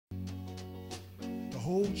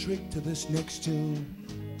whole trick to this next tune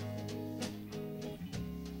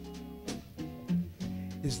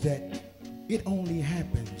is that it only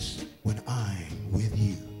happens when I'm with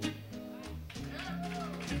you.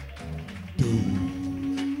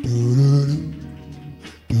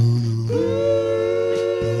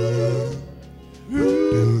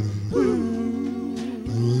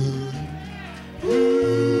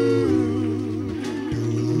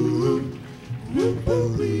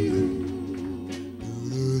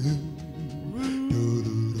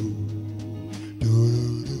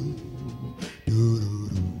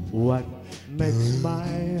 What makes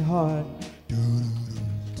my heart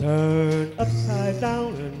turn upside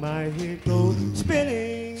down and my head goes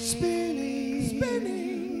spinning, spinning,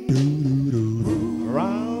 spinning,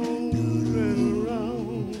 round and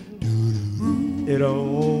round? It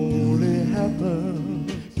only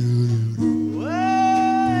happens when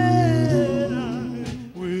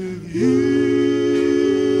I'm with you.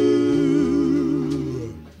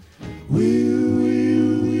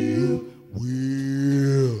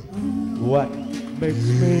 What makes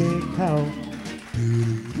me count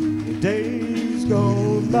the days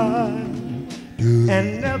gone by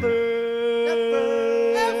and never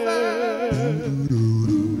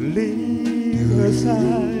leave her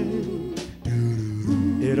side?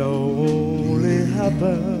 It only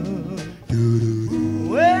happens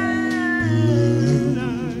when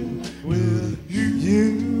I'm with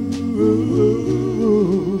you.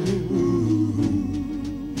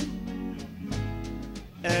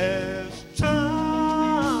 As time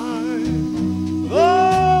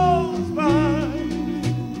goes by,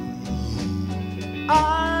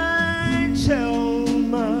 I tell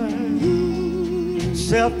myself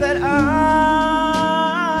that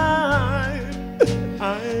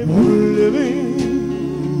I'm living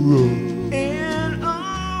in a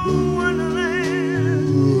wonderland,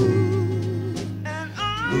 and I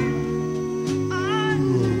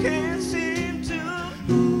can't seem to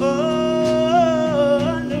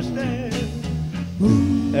understand.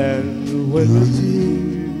 And when the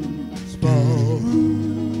tears fall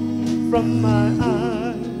from my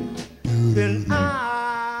eyes, then I